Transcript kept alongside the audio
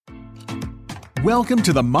Welcome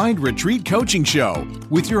to the Mind Retreat Coaching Show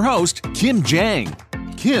with your host, Kim Jang.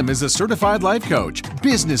 Kim is a certified life coach,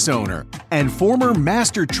 business owner, and former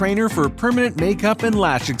master trainer for permanent makeup and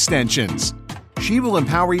lash extensions. She will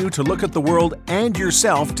empower you to look at the world and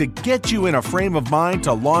yourself to get you in a frame of mind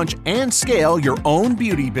to launch and scale your own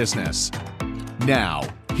beauty business. Now,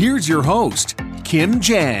 here's your host, Kim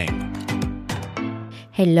Jang.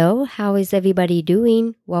 Hello, how is everybody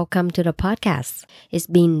doing? Welcome to the podcast. It's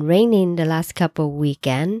been raining the last couple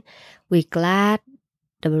weekends. We're glad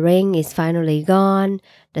the rain is finally gone.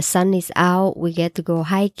 The sun is out. We get to go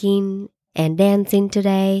hiking and dancing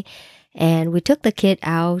today. And we took the kid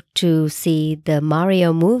out to see the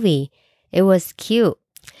Mario movie. It was cute.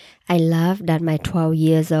 I love that my 12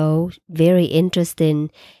 years old, very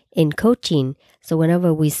interested in coaching. So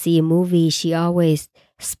whenever we see a movie, she always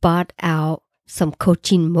spot out some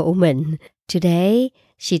coaching moment. Today,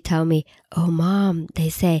 she told me, "Oh, Mom, they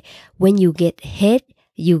say when you get hit,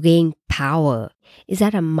 you gain power. Is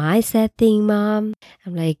that a mindset thing, Mom?"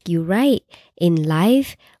 I'm like, "You're right. In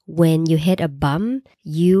life, when you hit a bump,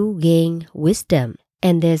 you gain wisdom."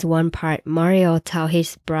 And there's one part Mario tell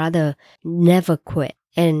his brother, never quit.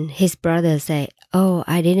 And his brother say, "Oh,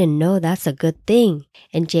 I didn't know that's a good thing."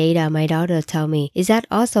 And Jada, my daughter, tell me, "Is that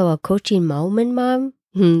also a coaching moment, Mom?"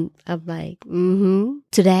 I'm like,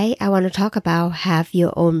 Today, I want to talk about have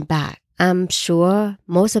your own back. I'm sure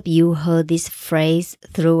most of you heard this phrase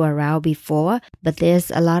thrown around before, but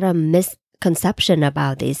there's a lot of misconception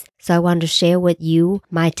about this. So I want to share with you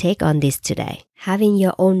my take on this today. Having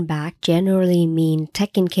your own back generally means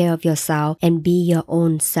taking care of yourself and be your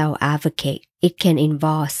own self-advocate. It can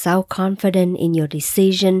involve self-confidence in your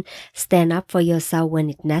decision, stand up for yourself when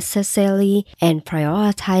it's necessary, and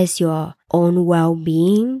prioritize your own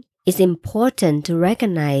well-being. It's important to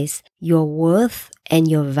recognize your worth and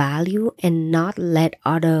your value and not let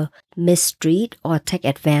others mistreat or take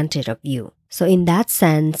advantage of you. So in that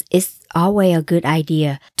sense, it's always a good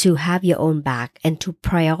idea to have your own back and to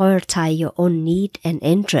prioritize your own need and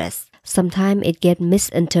interests. Sometimes it gets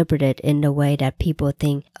misinterpreted in the way that people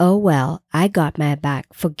think, "Oh well, I got my back,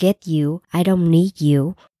 forget you, I don't need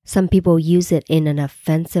you." Some people use it in an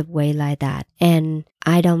offensive way like that. And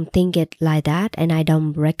I don't think it like that, and I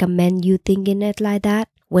don't recommend you thinking it like that.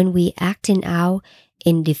 When we acting out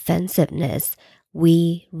in defensiveness,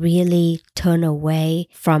 we really turn away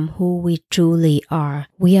from who we truly are.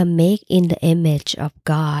 We are made in the image of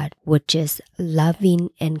God, which is loving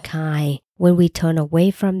and kind. When we turn away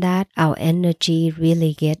from that, our energy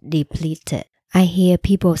really gets depleted. I hear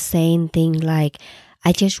people saying things like,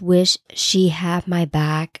 "I just wish she had my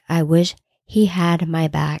back. I wish he had my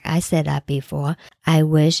back." I said that before. "I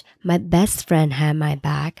wish my best friend had my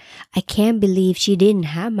back. I can't believe she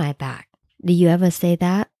didn't have my back." Do you ever say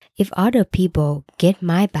that? If other people get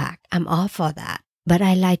my back, I'm all for that. But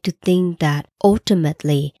I like to think that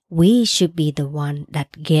ultimately, we should be the one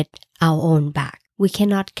that get our own back. We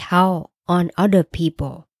cannot count on other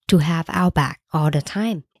people to have our back all the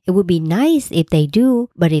time. It would be nice if they do,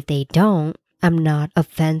 but if they don't, I'm not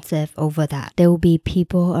offensive over that. There will be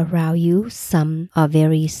people around you. Some are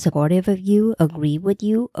very supportive of you, agree with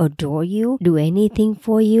you, adore you, do anything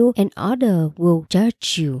for you, and others will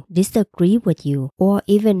judge you, disagree with you, or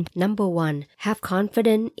even, number one, have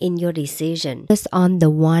confidence in your decision. Just on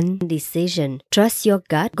the one decision. Trust your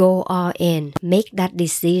gut, go all in, make that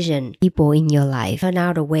decision. People in your life turn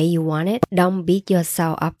out the way you want it. Don't beat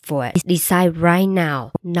yourself up for it. Decide right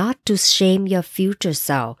now not to shame your future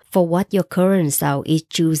self for what your current self is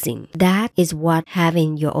choosing. That is what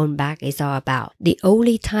having your own back is all about. The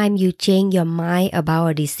only time you change your mind about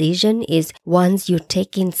a decision is once you're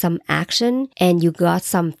taking some action and you got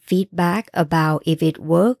some feedback about if it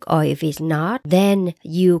worked or if it's not, then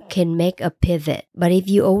you can make a pivot. But if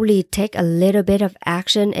you only take a little bit of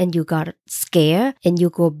action and you got scared and you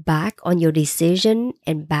go back on your decision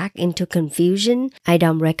and back into confusion, I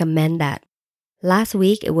don't recommend that. Last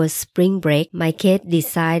week, it was spring break. My kid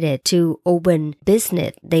decided to open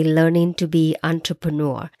business. They learning to be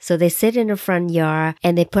entrepreneur. So they sit in the front yard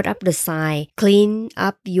and they put up the sign, "Clean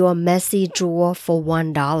up your messy drawer for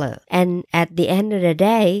 $1. And at the end of the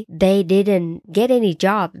day, they didn't get any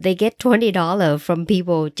job. They get $20 from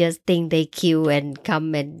people just think they cute and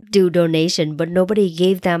come and do donation, but nobody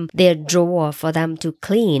gave them their drawer for them to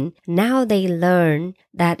clean. Now they learn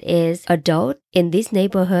that is adult in this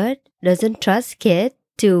neighborhood doesn't trust kids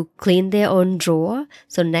to clean their own drawer.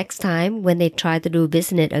 So next time when they try to do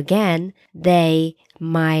business again, they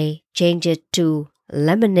might change it to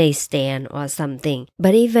lemonade stand or something.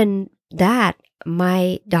 But even that,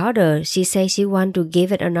 my daughter, she says she want to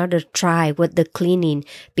give it another try with the cleaning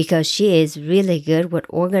because she is really good with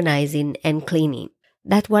organizing and cleaning.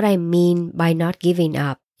 That's what I mean by not giving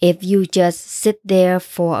up. If you just sit there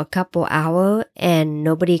for a couple hours and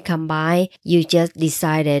nobody come by, you just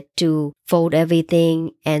decided to fold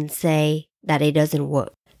everything and say that it doesn't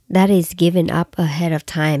work. That is giving up ahead of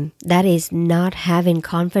time. That is not having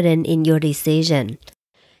confidence in your decision.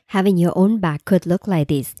 Having your own back could look like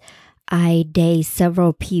this. I date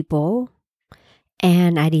several people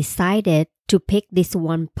and I decided to pick this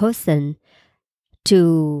one person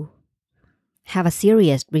to have a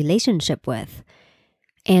serious relationship with.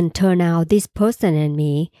 And turn out this person and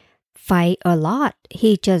me fight a lot.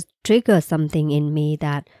 He just triggered something in me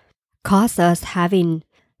that caused us having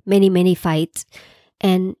many fights.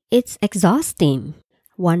 And it's exhausting.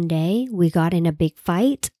 One day we got in a big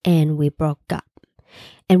fight and we broke up.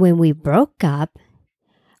 And when we broke up,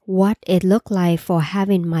 what it looked like for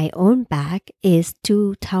having my own back is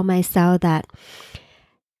to tell myself that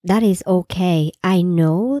is okay. I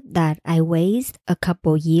know that I waste a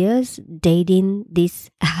couple years dating this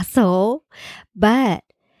asshole, but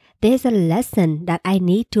there's a lesson that I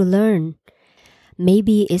need to learn.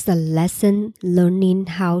 Maybe it's a lesson learning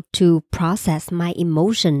how to process my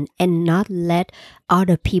emotion and not let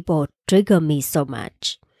other people trigger me so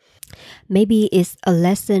much. Maybe it's a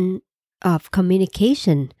lesson of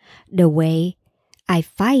communication. The way I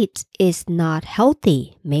fight is not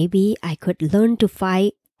healthy. Maybe I could learn to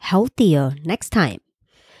fight healthier next time.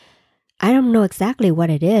 I don't know exactly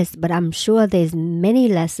what it is, but I'm sure there's many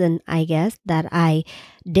lessons, I guess, that I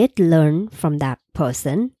did learn from that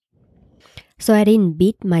person. So I didn't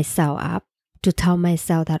beat myself up to tell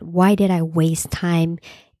myself that why did I waste time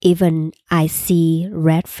even I see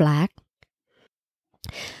red flag.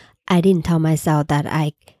 I didn't tell myself that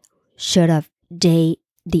I should have dated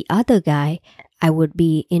the other guy. I would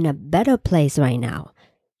be in a better place right now.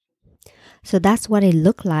 So that's what it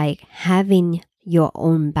looked like having your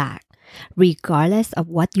own back. Regardless of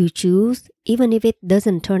what you choose, even if it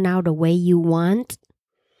doesn't turn out the way you want,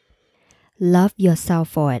 love yourself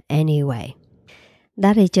for it anyway.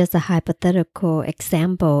 That is just a hypothetical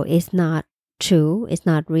example. It's not true, it's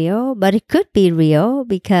not real, but it could be real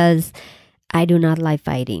because I do not like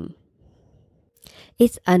fighting.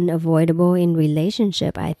 It's unavoidable in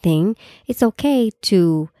relationship, I think. It's okay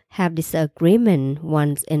to have disagreement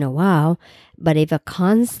once in a while, but if a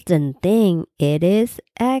constant thing, it is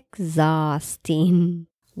exhausting.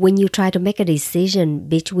 When you try to make a decision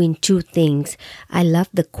between two things, I love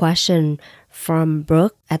the question from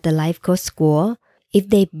Brooke at the Life Coach School. If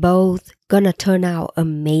they both gonna turn out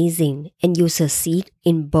amazing and you succeed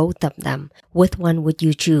in both of them, which one would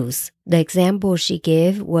you choose? The example she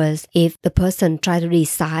gave was if the person tried to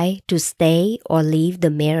decide to stay or leave the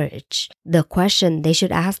marriage. The question they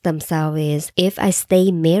should ask themselves is, if I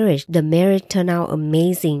stay married, the marriage turn out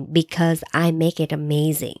amazing because I make it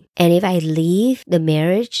amazing. And if I leave the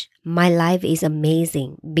marriage, my life is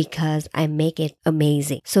amazing because I make it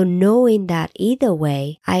amazing. So knowing that either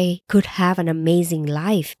way, I could have an amazing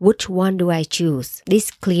life, which one do I choose?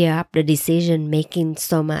 This clear up the decision making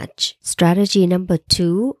so much. Strategy number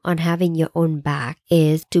 2 on having your own back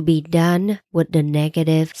is to be done with the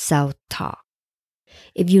negative self-talk.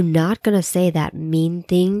 If you're not gonna say that mean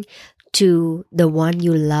thing to the one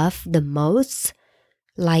you love the most,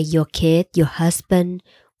 like your kid, your husband,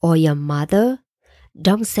 or your mother,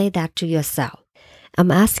 don't say that to yourself.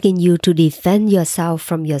 I'm asking you to defend yourself,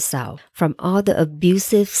 from all the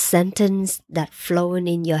abusive sentences that flowing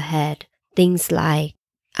in your head. Things like,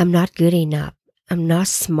 I'm not good enough. I'm not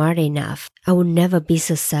smart enough. I will never be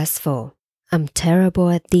successful. I'm terrible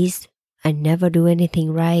at this. I never do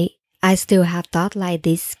anything right. I still have thoughts like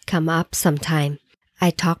this come up sometime.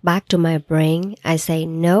 I talk back to my brain. I say,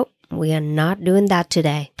 nope, we are not doing that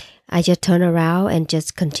today. I just turn around and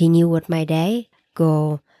just continue with my day.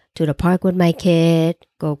 Go to the park with my kid,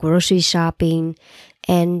 go grocery shopping,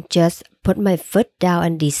 and just put my foot down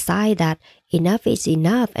and decide that enough is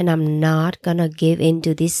enough and I'm not gonna give in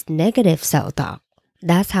to this negative self-talk.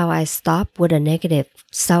 That's how I stop with the negative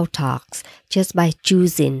self-talks, just by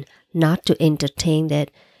choosing not to entertain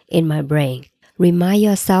it in my brain. Remind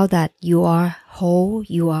yourself that you are whole,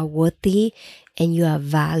 you are worthy, and you are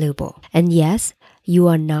valuable. And yes, you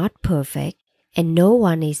are not perfect, and no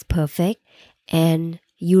one is perfect, and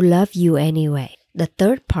you love you anyway. The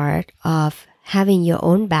third part of having your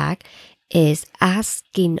own back is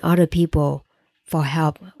asking other people for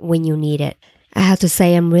help when you need it. I have to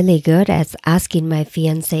say I'm really good at asking my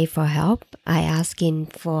fiancé for help. I ask him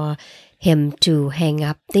for him to hang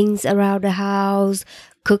up things around the house,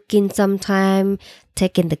 cooking sometime,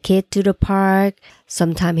 taking the kid to the park.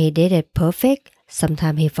 Sometimes he did it perfect.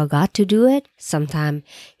 Sometimes he forgot to do it. Sometimes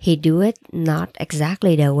he do it not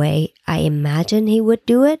exactly the way I imagine he would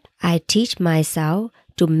do it. I teach myself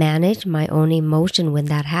to manage my own emotion when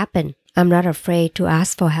that happens. I'm not afraid to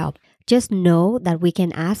ask for help. Just know that we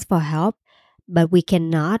can ask for help, but we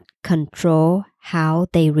cannot control how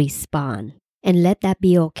they respond. And let that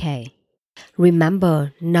be okay.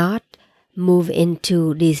 Remember, not move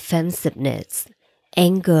into defensiveness,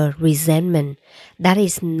 anger, resentment. That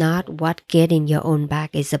is not what getting your own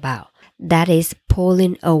back is about. That is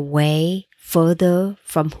pulling away further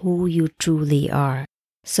from who you truly are.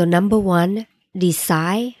 So number 1,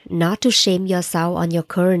 decide not to shame yourself on your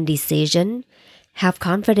current decision. Have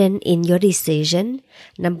confidence in your decision.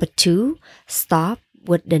 Number 2, stop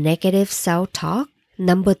with the negative self-talk.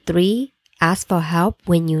 Number 3, ask for help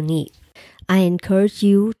when you need. I encourage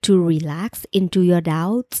you to relax into your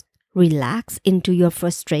doubts, relax into your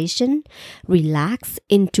frustration, relax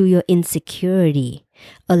into your insecurity.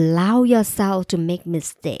 Allow yourself to make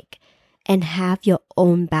mistakes and have your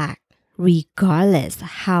own back, regardless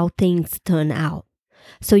how things turn out.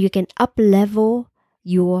 So you can up-level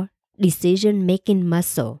your decision-making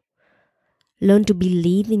muscle. Learn to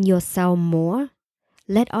believe in yourself more.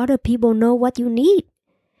 Let other people know what you need.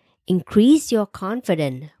 Increase your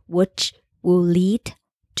confidence, which will lead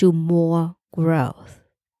to more growth.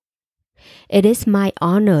 It is my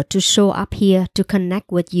honor to show up here to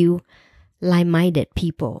connect with you, like-minded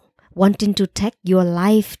people, wanting to take your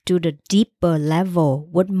life to the deeper level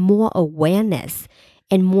with more awareness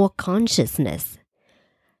and more consciousness.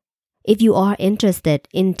 If you are interested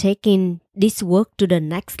in taking this work to the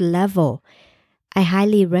next level, I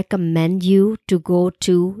highly recommend you to go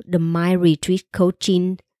to the My Retreat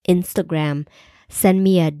Coaching Instagram. Send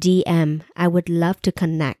me a DM. I would love to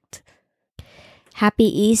connect. Happy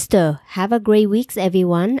Easter. Have a great week,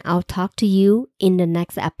 everyone. I'll talk to you in the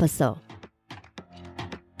next episode.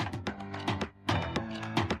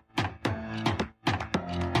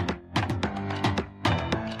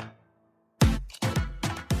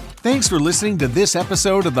 Thanks for listening to this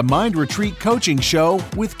episode of the Mind Retreat Coaching Show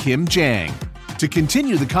with Kim Jang. To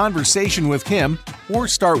continue the conversation with Kim or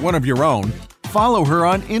start one of your own, follow her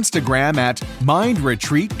on Instagram at Mind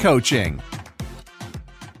Retreat Coaching.